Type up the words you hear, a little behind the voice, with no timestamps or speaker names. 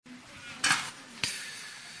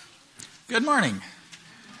Good morning.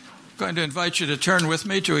 I'm going to invite you to turn with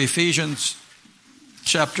me to Ephesians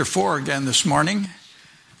chapter 4 again this morning.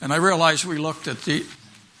 And I realize we looked at the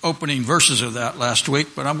opening verses of that last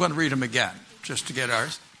week, but I'm going to read them again just to get our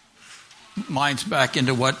minds back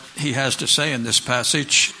into what he has to say in this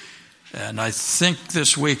passage. And I think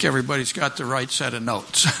this week everybody's got the right set of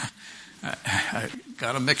notes. I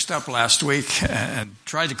got them mixed up last week and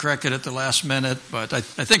tried to correct it at the last minute, but I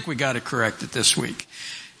think we got it corrected this week.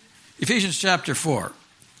 Ephesians chapter 4.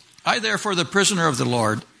 I, therefore, the prisoner of the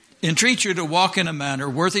Lord, entreat you to walk in a manner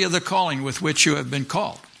worthy of the calling with which you have been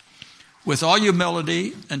called, with all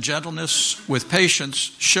humility and gentleness, with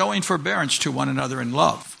patience, showing forbearance to one another in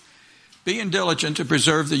love, being diligent to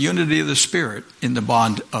preserve the unity of the Spirit in the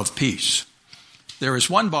bond of peace. There is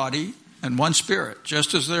one body and one Spirit,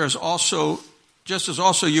 just as also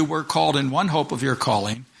you were called in one hope of your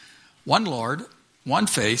calling, one Lord, one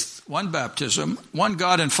faith, one baptism, one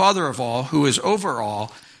God and Father of all, who is over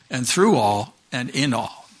all and through all and in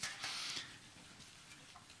all.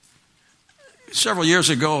 Several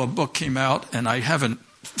years ago, a book came out, and I haven't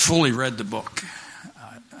fully read the book.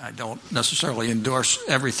 I don't necessarily endorse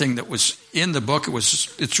everything that was in the book.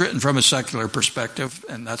 It's written from a secular perspective,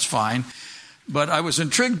 and that's fine. But I was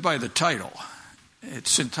intrigued by the title.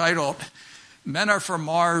 It's entitled, Men Are From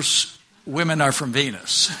Mars, Women Are From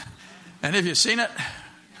Venus. And have you seen it?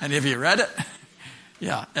 And have you read it?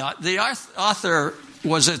 Yeah. The author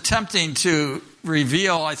was attempting to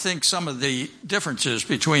reveal, I think, some of the differences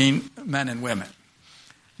between men and women.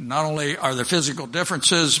 Not only are there physical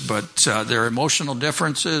differences, but there are emotional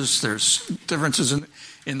differences. There's differences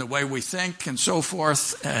in the way we think and so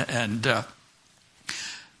forth. And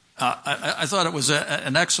I thought it was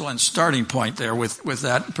an excellent starting point there with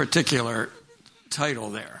that particular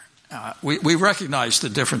title there. We recognize the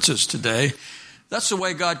differences today. That's the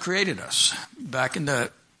way God created us. Back in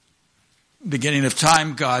the beginning of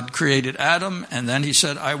time, God created Adam, and then he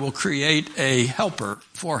said, I will create a helper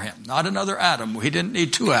for him. Not another Adam. He didn't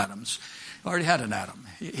need two Adams. He already had an Adam.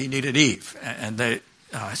 He needed Eve, and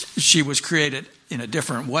she was created in a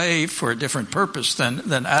different way for a different purpose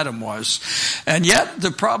than Adam was. And yet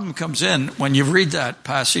the problem comes in when you read that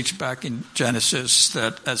passage back in Genesis,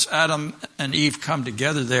 that as Adam and Eve come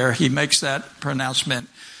together there, he makes that pronouncement,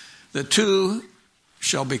 the two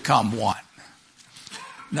shall become one.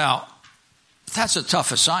 Now, that's a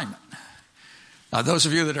tough assignment. Those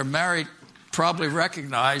of you that are married probably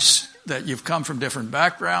recognize that you've come from different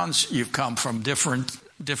backgrounds, you've come from different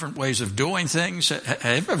ways of doing things.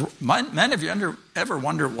 Men, have you ever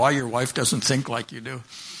wondered why your wife doesn't think like you do?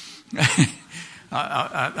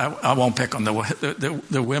 I won't pick on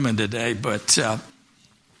the women today, but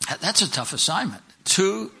that's a tough assignment.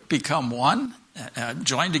 Two become one,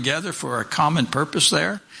 join together for a common purpose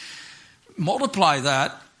there. Multiply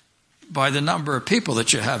that by the number of people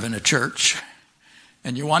that you have in a church,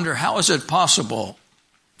 and you wonder, how is it possible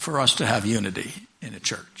for us to have unity in a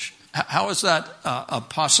church? How is that a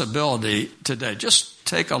possibility today? Just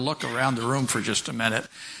take a look around the room for just a minute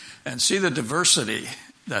and see the diversity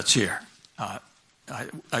that's here.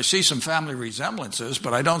 I see some family resemblances,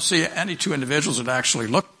 but I don't see any two individuals that actually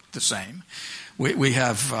look the same. We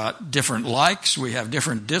have different likes, we have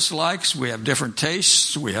different dislikes, we have different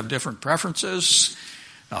tastes, we have different preferences.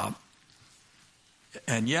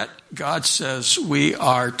 And yet God says we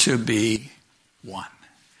are to be one.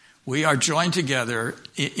 We are joined together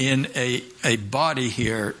in a body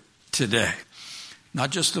here today.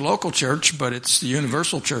 Not just the local church, but it's the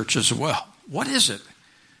universal church as well. What is it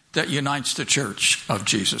that unites the church of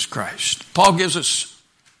Jesus Christ? Paul gives us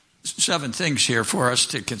 7 things here for us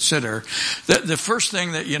to consider. The first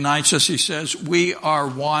thing that unites us, he says, we are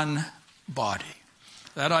one body.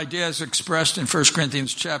 That idea is expressed in 1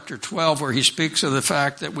 Corinthians chapter 12, where he speaks of the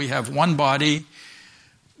fact that we have one body,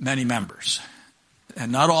 many members.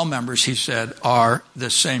 And not all members, he said, are the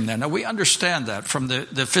same. Now we understand that from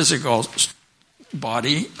the physical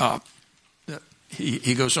body.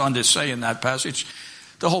 He goes on to say in that passage,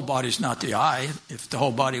 the whole body's not the eye. If the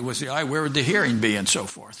whole body was the eye, where would the hearing be, and so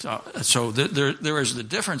forth? So there is the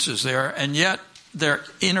differences there, and yet they're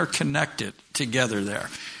interconnected together there.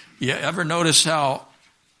 You ever notice how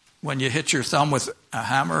when you hit your thumb with a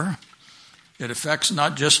hammer, it affects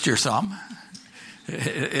not just your thumb,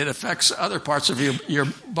 it affects other parts of your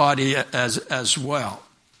body as well.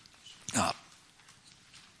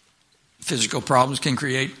 Physical problems can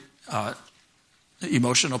create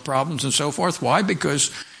emotional problems and so forth. Why?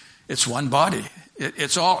 Because it's one body.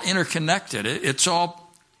 It's all interconnected. It's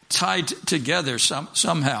all tied together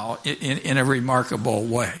somehow in a remarkable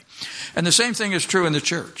way. And the same thing is true in the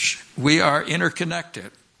church. We are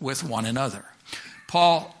interconnected with one another.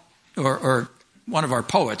 Paul or one of our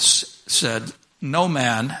poets said, no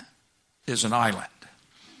man is an island,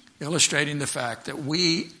 illustrating the fact that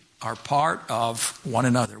we are part of one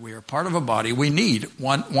another. We are part of a body. We need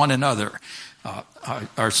one another.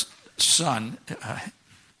 Our son,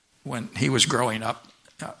 when he was growing up,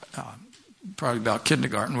 probably about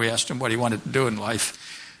kindergarten, we asked him what he wanted to do in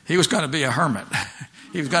life. He was going to be a hermit.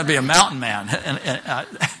 He was going to be a mountain man.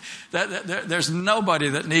 There's nobody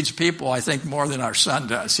that needs people, I think, more than our son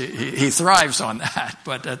does. He thrives on that.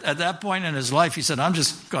 But at that point in his life, he said, I'm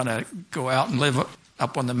just going to go out and live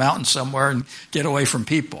up on the mountain somewhere and get away from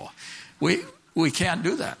people. We can't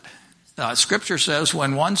do that. Scripture says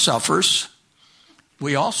when one suffers,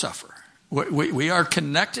 we all suffer. We are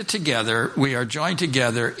connected together. We are joined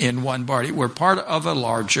together in one body. We're part of a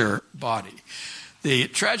larger body. The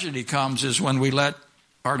tragedy comes is when we let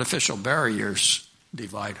artificial barriers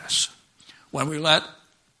divide us. When we let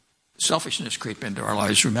selfishness creep into our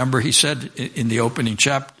lives. Remember, he said in the opening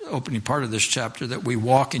part of this chapter that we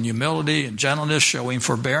walk in humility and gentleness, showing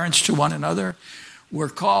forbearance to one another. We're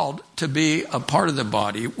called to be a part of the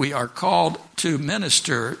body. We are called to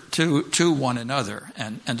minister to one another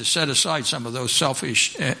and to set aside some of those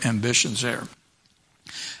selfish ambitions there.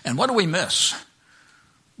 And what do we miss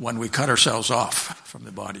when we cut ourselves off from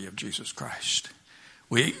the body of Jesus Christ?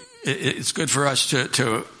 It's good for us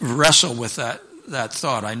to wrestle with that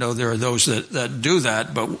thought. I know there are those that do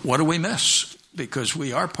that, but what do we miss? Because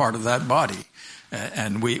we are part of that body,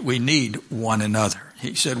 and we need one another.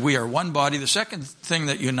 He said we are one body. The second thing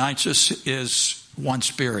that unites us is one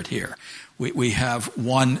spirit here. We have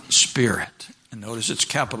one spirit. And notice it's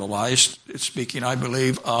capitalized. It's speaking, I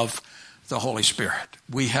believe, of the Holy Spirit.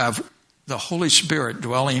 We have the Holy Spirit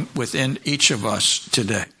dwelling within each of us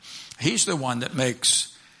today. He's the one that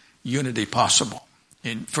makes unity possible.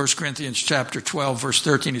 In 1 Corinthians chapter 12, verse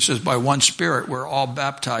 13, he says, by one Spirit we're all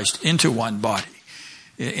baptized into one body.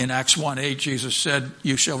 In Acts 1:8, Jesus said,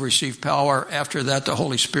 you shall receive power. After that, the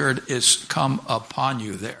Holy Spirit is come upon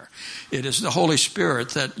you there. It is the Holy Spirit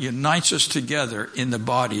that unites us together in the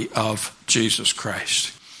body of Jesus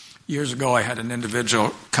Christ. Years ago, I had an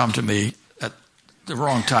individual come to me at the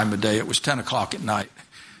wrong time of day. It was 10 o'clock at night.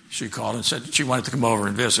 She called and said she wanted to come over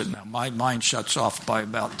and visit. Now, my mind shuts off by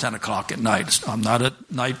about 10 o'clock at night. I'm not a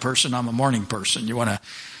night person. I'm a morning person. You want to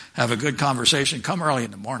have a good conversation, come early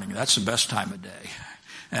in the morning. That's the best time of day.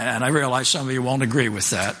 And I realize some of you won't agree with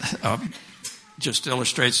that. Just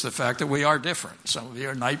illustrates the fact that we are different. Some of you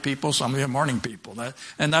are night people, some of you are morning people.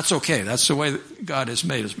 And that's okay. That's the way that God has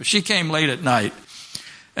made us. But she came late at night,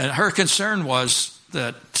 and her concern was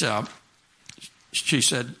that she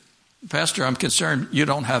said, Pastor, I'm concerned you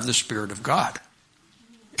don't have the Spirit of God.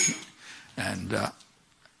 And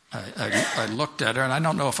I looked at her, and I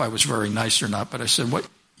don't know if I was very nice or not, but I said, what,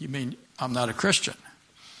 you mean I'm not a Christian?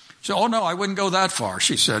 She said, oh, no, I wouldn't go that far.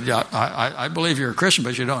 She said, yeah, I believe you're a Christian,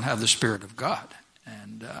 but you don't have the Spirit of God.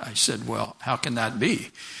 And I said, well, how can that be?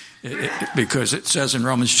 Because it says in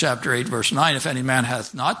Romans chapter 8, verse 9, if any man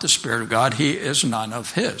hath not the Spirit of God, he is none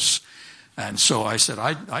of his. And so I said,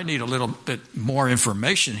 I need a little bit more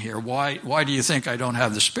information here. Why do you think I don't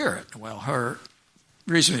have the Spirit? Well, her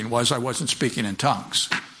reasoning was I wasn't speaking in tongues.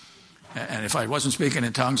 And if I wasn't speaking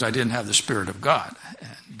in tongues, I didn't have the Spirit of God.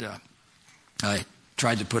 And I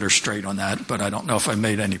tried to put her straight on that, but I don't know if I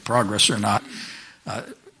made any progress or not.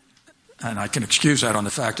 And I can excuse that on the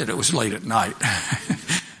fact that it was late at night.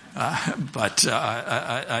 But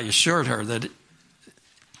I assured her that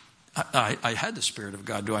I had the Spirit of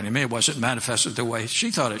God dwelling in me. It wasn't manifested the way she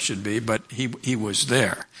thought it should be, but he was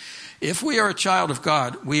there. If we are a child of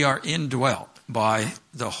God, we are indwelt by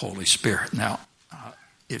the Holy Spirit. Now,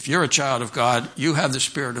 if you're a child of God, you have the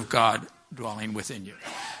Spirit of God dwelling within you.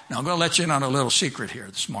 Now, I'm going to let you in on a little secret here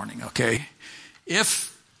this morning, okay?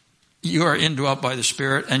 If you are indwelt by the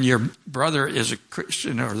Spirit and your brother is a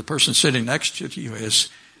Christian, or the person sitting next to you is,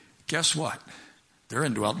 guess what? They're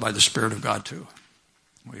indwelt by the Spirit of God too.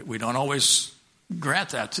 We don't always grant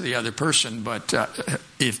that to the other person, but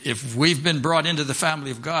if we've been brought into the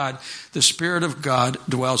family of God, the Spirit of God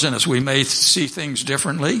dwells in us. We may see things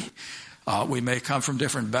differently. We may come from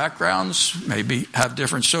different backgrounds, maybe have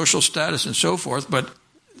different social status and so forth, but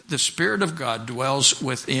the Spirit of God dwells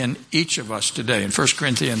within each of us today. In 1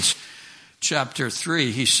 Corinthians chapter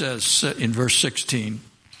 3, he says in verse 16,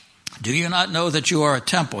 do you not know that you are a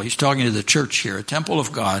temple? He's talking to the church here, a temple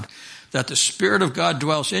of God, that the Spirit of God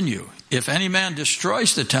dwells in you. If any man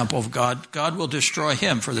destroys the temple of God, God will destroy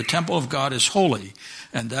him, for the temple of God is holy,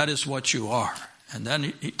 and that is what you are. And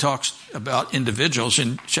then he talks about individuals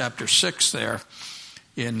in chapter 6 there,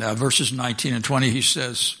 in verses 19 and 20, he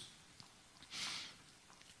says,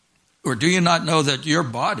 Or do you not know that your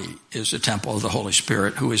body is a temple of the Holy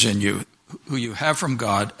Spirit who is in you, who you have from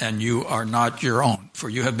God, and you are not your own? For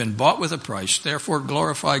you have been bought with a price. Therefore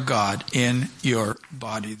glorify God in your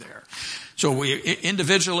body there. So we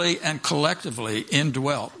individually and collectively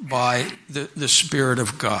indwelt by the Spirit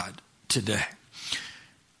of God today.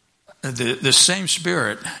 The same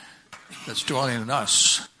Spirit that's dwelling in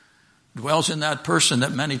us dwells in that person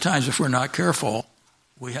that many times, if we're not careful,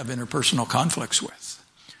 we have interpersonal conflicts with.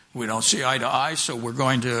 We don't see eye to eye, so we're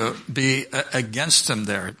going to be against them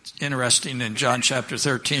there. It's interesting, in John chapter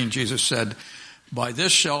 13, Jesus said, by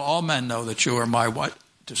this shall all men know that you are my what?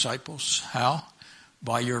 Disciples. How?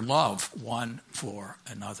 By your love one for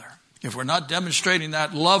another. If we're not demonstrating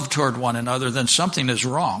that love toward one another, then something is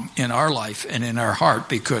wrong in our life and in our heart,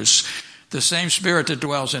 because the same Spirit that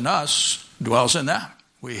dwells in us dwells in them.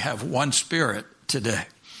 We have one Spirit today.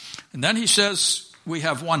 And then he says we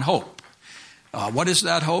have one hope. What is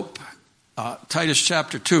that hope? Titus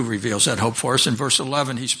chapter 2 reveals that hope for us. In verse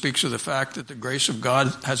 11, he speaks of the fact that the grace of God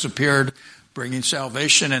has appeared, bringing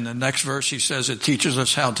salvation. In the next verse, he says it teaches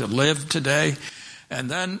us how to live today. And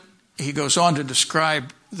then he goes on to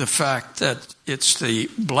describe the fact that it's the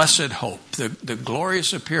blessed hope, the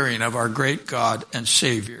glorious appearing of our great God and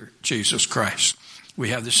Savior, Jesus Christ.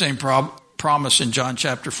 We have the same promise in John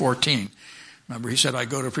chapter 14. Remember, he said, I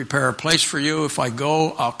go to prepare a place for you. If I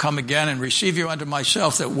go, I'll come again and receive you unto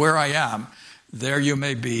myself, that where I am, there you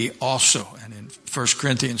may be also. And in 1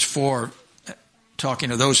 Corinthians 4, talking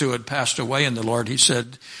to those who had passed away in the Lord, he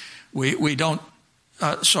said, we don't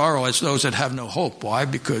sorrow as those that have no hope. Why?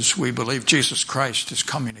 Because we believe Jesus Christ is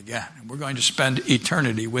coming again, and we're going to spend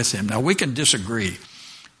eternity with him. Now, we can disagree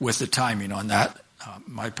with the timing on that.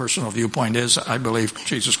 My personal viewpoint is I believe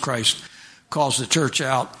Jesus Christ calls the church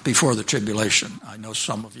out before the tribulation. I know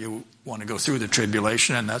some of you want to go through the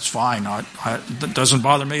tribulation, and that's fine. That doesn't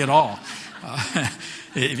bother me at all.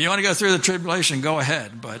 If you want to go through the tribulation, go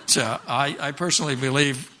ahead. But I personally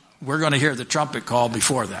believe we're going to hear the trumpet call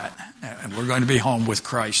before that, and we're going to be home with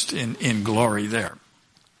Christ in glory there.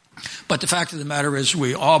 But the fact of the matter is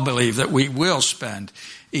we all believe that we will spend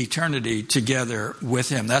eternity together with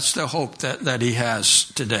him. That's the hope that he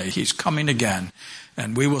has today. He's coming again,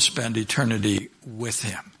 and we will spend eternity with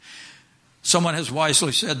him. Someone has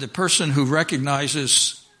wisely said the person who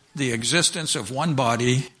recognizes the existence of one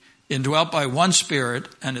body, indwelt by one Spirit,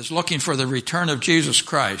 and is looking for the return of Jesus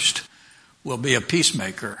Christ will be a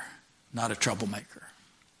peacemaker, not a troublemaker.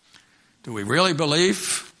 Do we really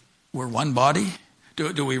believe we're one body?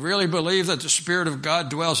 Do we really believe that the Spirit of God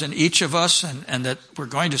dwells in each of us and that we're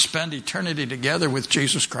going to spend eternity together with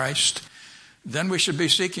Jesus Christ? Then we should be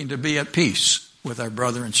seeking to be at peace with our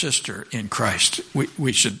brother and sister in Christ.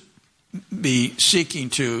 We should be seeking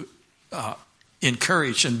to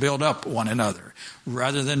encourage and build up one another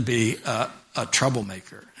rather than be a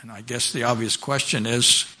troublemaker. And I guess the obvious question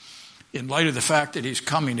is, in light of the fact that he's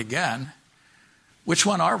coming again, which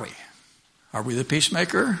one are we? Are we the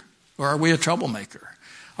peacemaker or are we a troublemaker?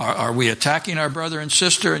 Are we attacking our brother and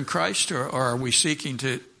sister in Christ, or are we seeking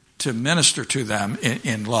to minister to them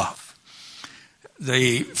in love?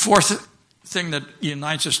 The fourth thing that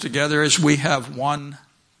unites us together is we have one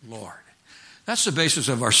Lord. That's the basis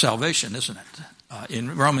of our salvation, isn't it?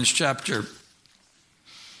 In Romans chapter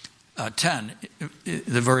 10,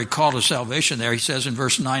 the very call to salvation there, he says in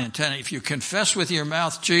verse 9 and 10, if you confess with your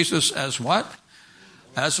mouth Jesus as what?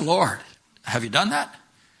 As Lord. Have you done that?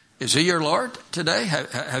 Is he your Lord today?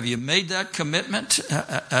 Have you made that commitment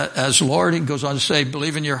as Lord? He goes on to say,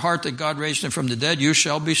 believe in your heart that God raised him from the dead, you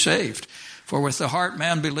shall be saved. For with the heart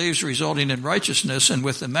man believes, resulting in righteousness, and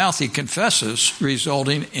with the mouth he confesses,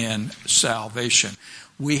 resulting in salvation.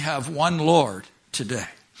 We have one Lord today.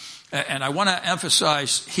 And I want to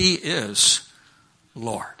emphasize, he is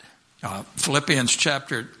Lord. Philippians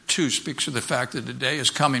chapter 2 speaks of the fact that the day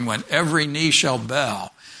is coming when every knee shall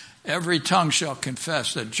bow, every tongue shall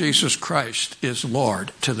confess that Jesus Christ is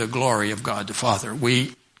Lord, to the glory of God the Father.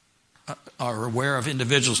 We are aware of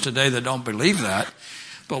individuals today that don't believe that,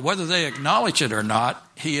 but whether they acknowledge it or not,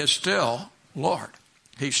 he is still Lord.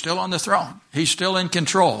 He's still on the throne. He's still in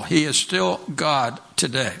control. He is still God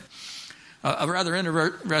today. A rather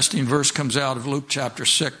interesting verse comes out of Luke chapter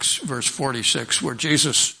 6, verse 46, where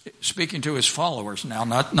Jesus, speaking to his followers now,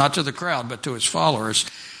 not to the crowd, but to his followers,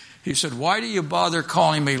 he said, why do you bother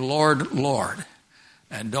calling me Lord, Lord,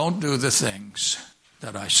 and don't do the things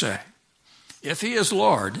that I say? If he is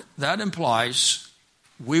Lord, that implies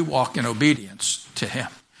we walk in obedience to him.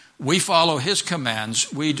 We follow his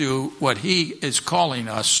commands. We do what he is calling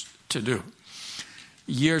us to do.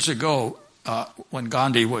 Years ago, when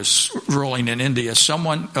Gandhi was ruling in India,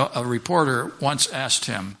 a reporter once asked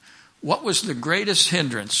him, what was the greatest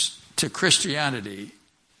hindrance to Christianity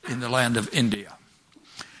in the land of India?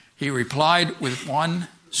 He replied with one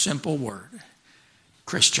simple word: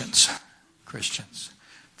 Christians. Christians.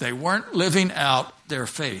 They weren't living out their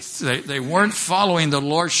faith. They weren't following the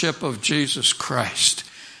lordship of Jesus Christ.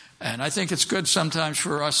 And I think it's good sometimes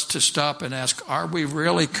for us to stop and ask, are we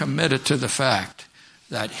really committed to the fact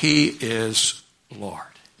that he is Lord?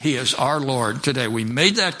 He is our Lord today. We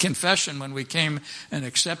made that confession when we came and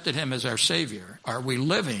accepted him as our Savior. Are we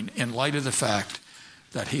living in light of the fact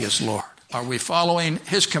that he is Lord? Are we following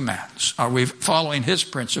his commands? Are we following his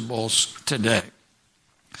principles today?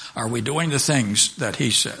 Are we doing the things that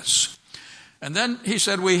he says? And then he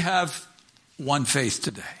said we have one faith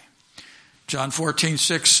today. John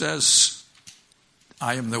 14:6 says,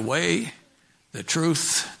 I am the way, the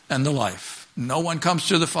truth, and the life. No one comes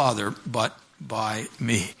to the Father but by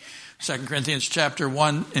me. 2 Corinthians chapter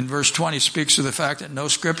 1 in verse 20 speaks of the fact that no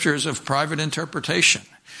scripture is of private interpretation.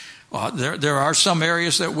 There are some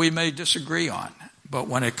areas that we may disagree on, but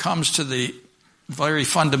when it comes to the very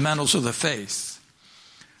fundamentals of the faith,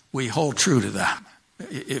 we hold true to them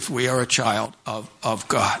if we are a child of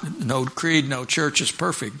God. No creed, no church is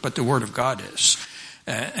perfect, but the Word of God is.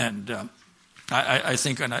 And I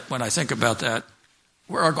think when I think about that,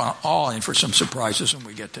 we're going all in for some surprises when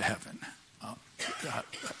we get to heaven.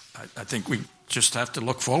 I think we just have to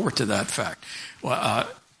look forward to that fact. Well,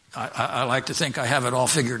 I like to think I have it all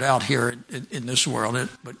figured out here in this world,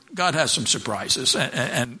 but God has some surprises,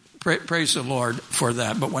 and praise the Lord for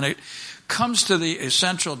that. But when it comes to the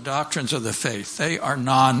essential doctrines of the faith, they are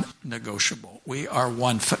non-negotiable. We are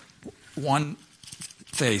one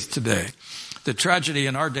faith today. The tragedy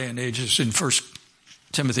in our day and age is in 1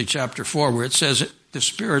 Timothy chapter 4, where it says, the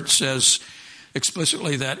Spirit says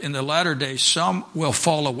explicitly that in the latter days some will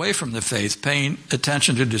fall away from the faith, paying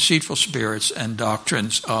attention to deceitful spirits and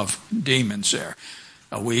doctrines of demons there.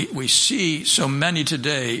 We see so many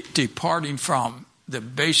today departing from the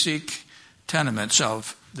basic tenements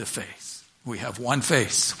of the faith. We have one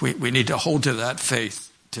faith. We need to hold to that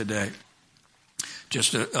faith today.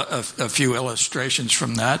 Just a few illustrations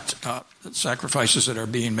from that, sacrifices that are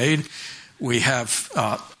being made. We have,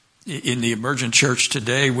 in the emergent church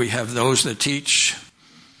today, we have those that teach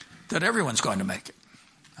that everyone's going to make it.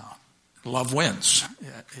 Love wins.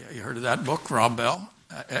 You heard of that book, Rob Bell?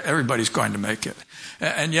 Everybody's going to make it.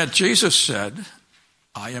 And yet Jesus said,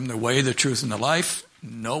 I am the way, the truth, and the life.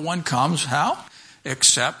 No one comes, how?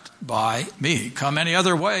 Except by me. Come any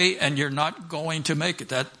other way, and you're not going to make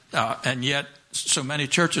it. And yet, so many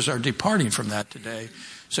churches are departing from that today,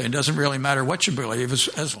 saying it doesn't really matter what you believe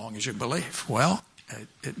as long as you believe. Well,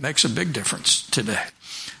 it makes a big difference today.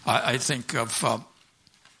 I think of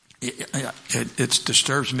it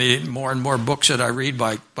disturbs me more and more books that I read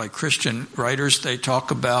by Christian writers. They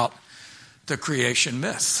talk about the creation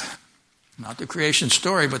myth. Not the creation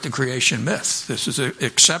story, but the creation myth. This is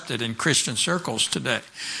accepted in Christian circles today.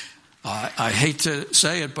 I hate to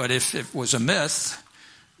say it, but if it was a myth,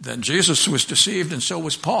 then Jesus was deceived and so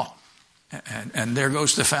was Paul. And there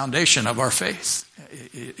goes the foundation of our faith.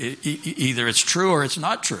 Either it's true or it's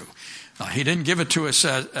not true. He didn't give it to us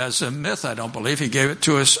as a myth, I don't believe. He gave it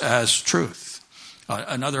to us as truth.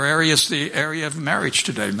 Another area is the area of marriage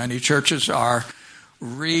today. Many churches are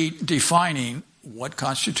redefining what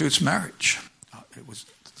constitutes marriage.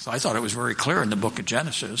 I thought it was very clear in the book of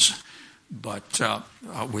Genesis, but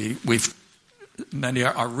many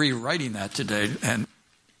are rewriting that today, and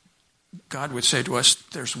God would say to us,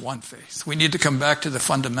 there's one faith. We need to come back to the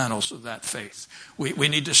fundamentals of that faith. We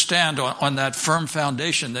need to stand on that firm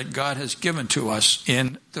foundation that God has given to us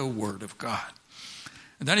in the Word of God.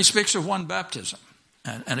 And then he speaks of one baptism.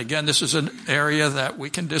 And again, this is an area that we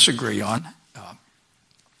can disagree on.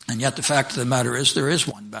 And yet the fact of the matter is there is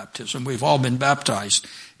one baptism. We've all been baptized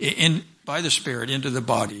by the Spirit into the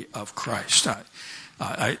body of Christ.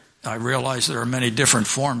 I realize there are many different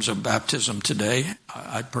forms of baptism today.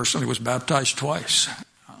 I personally was baptized twice.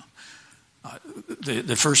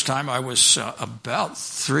 The first time I was about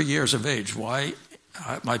 3 years of age. Why?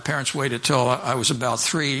 My parents waited till I was about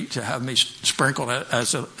 3 to have me sprinkled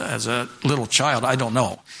as a little child. I don't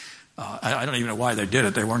know. I don't even know why they did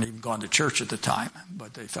it. They weren't even going to church at the time,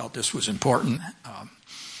 but they felt this was important.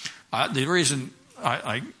 The reason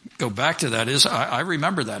I go back to that is I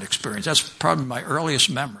remember that experience. That's probably my earliest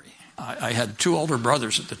memory. I had 2 older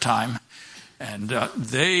brothers at the time, and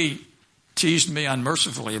they teased me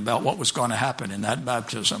unmercifully about what was going to happen in that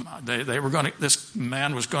baptism. This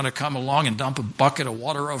man was going to come along and dump a bucket of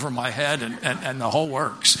water over my head and the whole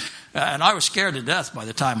works. And I was scared to death by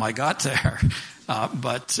the time I got there.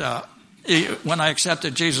 But when I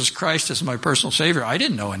accepted Jesus Christ as my personal Savior, I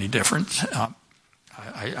didn't know any different.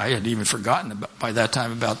 I had even forgotten by that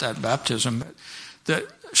time about that baptism. That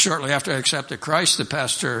shortly after I accepted Christ, the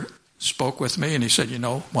pastor spoke with me and he said,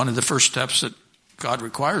 one of the first steps that God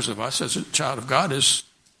requires of us as a child of God is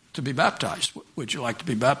to be baptized. Would you like to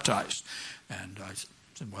be baptized? And I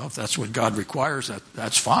said, well, if that's what God requires,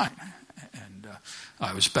 that's fine. And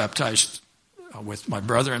I was baptized with my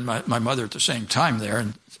brother and my mother at the same time there,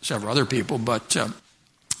 and several other people. But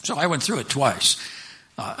so I went through it twice.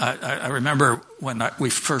 I remember when we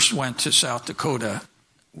first went to South Dakota,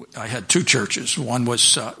 I had two churches. One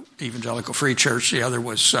was Evangelical Free Church. The other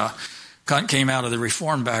was came out of the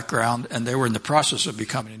Reformed background, and they were in the process of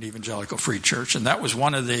becoming an Evangelical Free Church. And that was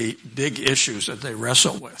one of the big issues that they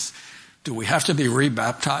wrestled with. Do we have to be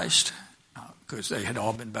rebaptized? Because they had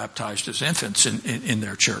all been baptized as infants in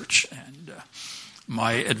their church. And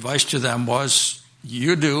my advice to them was,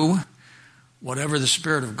 you do whatever the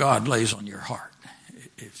Spirit of God lays on your heart.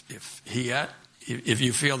 If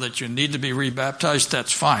you feel that you need to be rebaptized,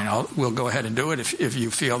 that's fine. We'll go ahead and do it. If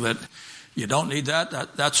you feel that you don't need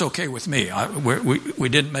that's okay with me. We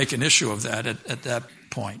didn't make an issue of that at that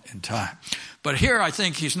point in time. But here I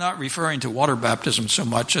think he's not referring to water baptism so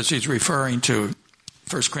much as he's referring to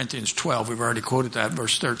 1 Corinthians 12. We've already quoted that,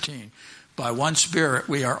 verse 13. By one Spirit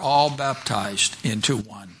we are all baptized into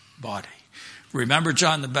one body. Remember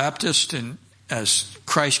John the Baptist, and as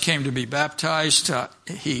Christ came to be baptized,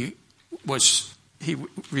 he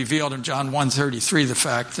revealed in John 1:33 the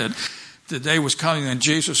fact that the day was coming when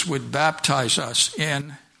Jesus would baptize us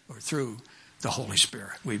in or through the Holy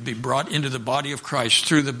Spirit. We'd be brought into the body of Christ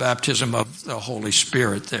through the baptism of the Holy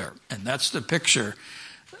Spirit there. And that's the picture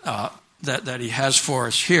that he has for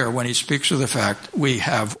us here when he speaks of the fact we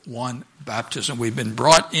have one baptism. We've been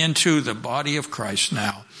brought into the body of Christ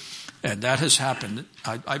now. And that has happened.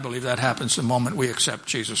 I believe that happens the moment we accept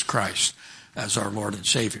Jesus Christ as our Lord and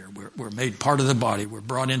Savior. We're made part of the body. We're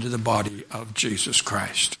brought into the body of Jesus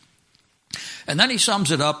Christ. And then he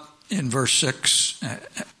sums it up in verse 6.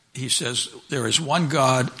 He says, there is one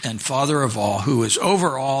God and Father of all, who is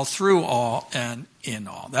over all, through all, and in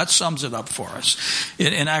all. That sums it up for us.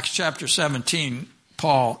 In Acts chapter 17,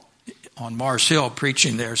 Paul, on Mars Hill,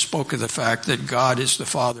 preaching there, spoke of the fact that God is the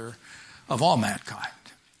Father of all mankind.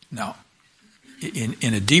 Now,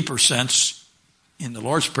 in a deeper sense, in the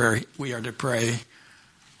Lord's Prayer, we are to pray,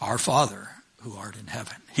 our Father who art in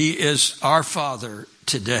heaven. He is our Father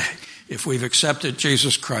today. If we've accepted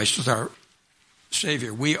Jesus Christ as our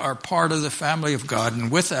Savior, we are part of the family of God,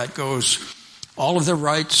 and with that goes all of the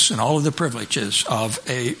rights and all of the privileges of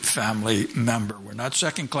a family member. We're not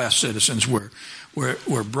second-class citizens.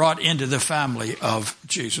 We're brought into the family of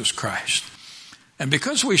Jesus Christ. And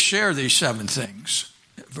because we share these 7 things,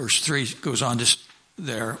 verse 3 goes on to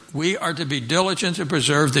there, we are to be diligent to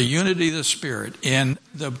preserve the unity of the Spirit in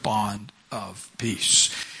the bond of peace.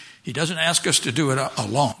 He doesn't ask us to do it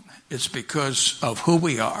alone. It's because of who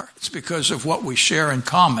we are. It's because of what we share in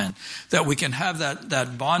common that we can have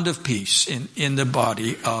that bond of peace in the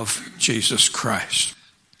body of Jesus Christ.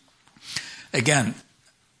 Again,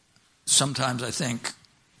 sometimes I think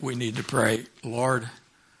we need to pray, Lord,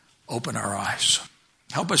 open our eyes.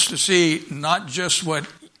 Help us to see not just what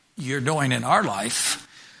you're doing in our life,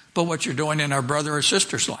 but what you're doing in our brother or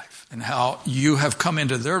sister's life, and how you have come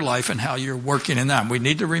into their life and how you're working in them. We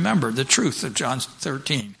need to remember the truth of John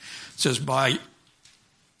 13. It says, by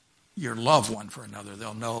your love one for another,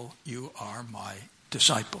 they'll know you are my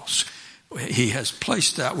disciples. He has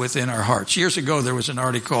placed that within our hearts. Years ago, there was an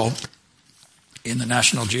article in the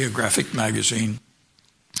National Geographic magazine.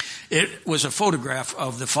 It was a photograph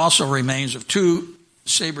of the fossil remains of 2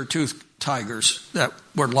 saber-toothed tigers that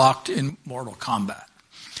were locked in mortal combat.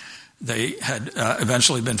 They had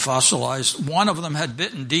eventually been fossilized. One of them had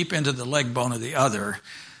bitten deep into the leg bone of the other,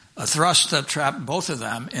 a thrust that trapped both of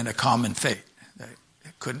them in a common fate.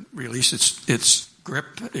 It couldn't release its grip.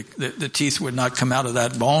 The teeth would not come out of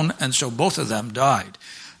that bone, and so both of them died,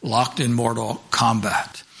 locked in mortal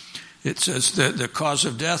combat. It says that the cause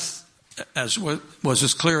of death was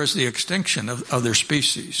as clear as the extinction of their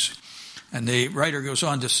species. And the writer goes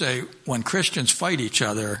on to say, when Christians fight each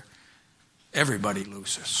other, everybody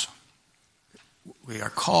loses. We are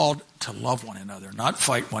called to love one another, not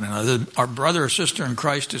fight one another. Our brother or sister in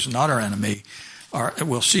Christ is not our enemy.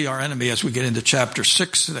 We'll see our enemy as we get into chapter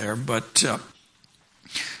 6 there. But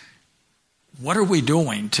what are we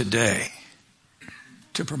doing today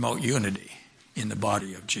to promote unity in the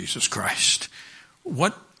body of Jesus Christ?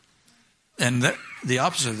 The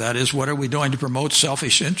opposite of that is, what are we doing to promote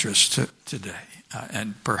selfish interests today?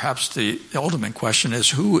 And perhaps the ultimate question is,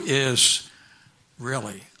 who is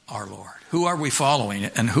really our Lord? Who are we following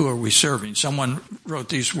and who are we serving? Someone wrote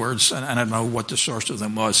these words, and I don't know what the source of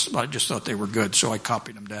them was, but I just thought they were good, so I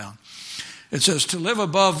copied them down. It says, to live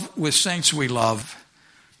above with saints we love,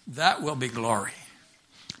 that will be glory.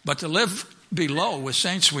 But to live below with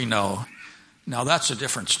saints we know, now that's a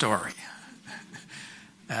different story.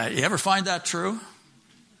 You ever find that true?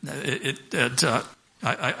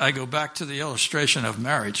 I go back to the illustration of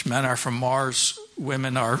marriage. Men are from Mars,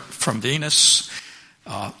 women are from Venus.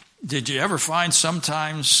 Did you ever find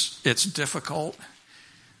sometimes it's difficult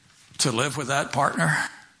to live with that partner?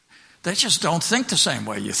 They just don't think the same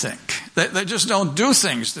way you think. They just don't do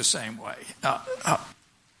things the same way.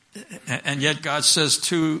 And yet God says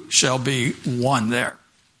two shall be one there.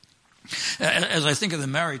 As I think of the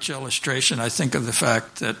marriage illustration, I think of the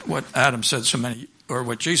fact that what Adam said or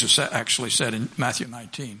what Jesus actually said in Matthew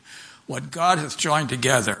 19, what God hath joined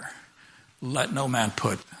together, let no man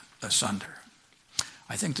put asunder.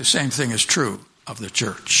 I think the same thing is true of the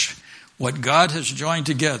church. What God has joined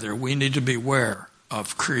together, we need to beware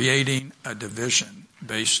of creating a division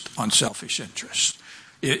based on selfish interest.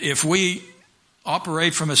 If we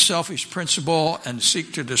operate from a selfish principle and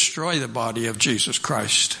seek to destroy the body of Jesus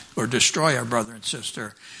Christ or destroy our brother and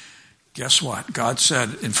sister, guess what? God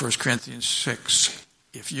said in 1 Corinthians 6,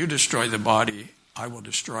 if you destroy the body, I will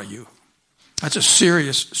destroy you. That's a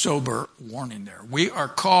serious, sober warning there. We are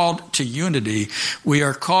called to unity. We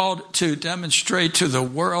are called to demonstrate to the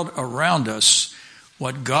world around us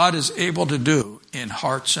what God is able to do in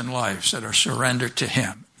hearts and lives that are surrendered to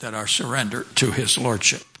Him, that are surrendered to His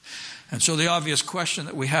Lordship. And so the obvious question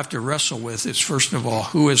that we have to wrestle with is, first of all,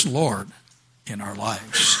 who is Lord in our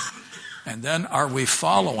lives? And then, are we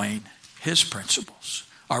following His principles?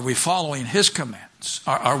 Are we following His commands?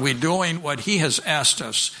 Are we doing what He has asked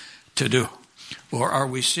us to do? Or are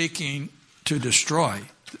we seeking to destroy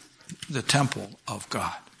the temple of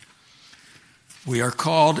God? We are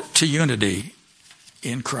called to unity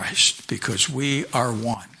in Christ because we are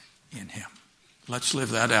one in Him. Let's live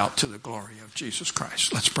that out to the glory of Jesus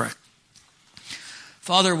Christ. Let's pray.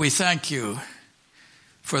 Father, we thank You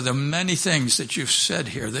for the many things that You've said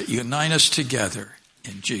here that unite us together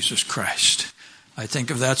in Jesus Christ. I think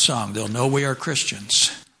of that song, they'll know we are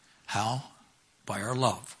Christians. How? By our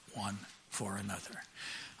love one for another.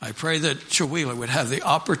 I pray that Chihuahua would have the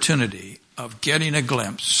opportunity of getting a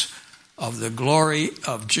glimpse of the glory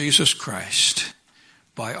of Jesus Christ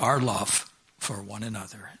by our love for one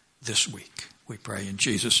another this week. We pray in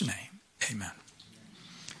Jesus' name. Amen.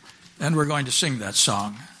 And we're going to sing that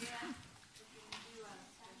song.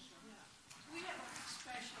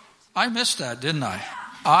 I missed that, didn't I?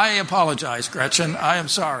 I apologize, Gretchen. I am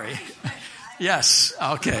sorry. Yes,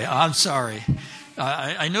 okay, I'm sorry.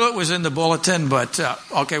 I knew it was in the bulletin, but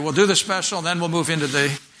okay, we'll do the special, and then we'll move into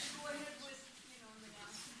the...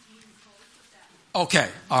 Okay,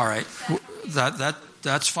 all right.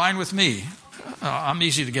 That's fine with me. I'm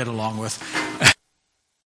easy to get along with.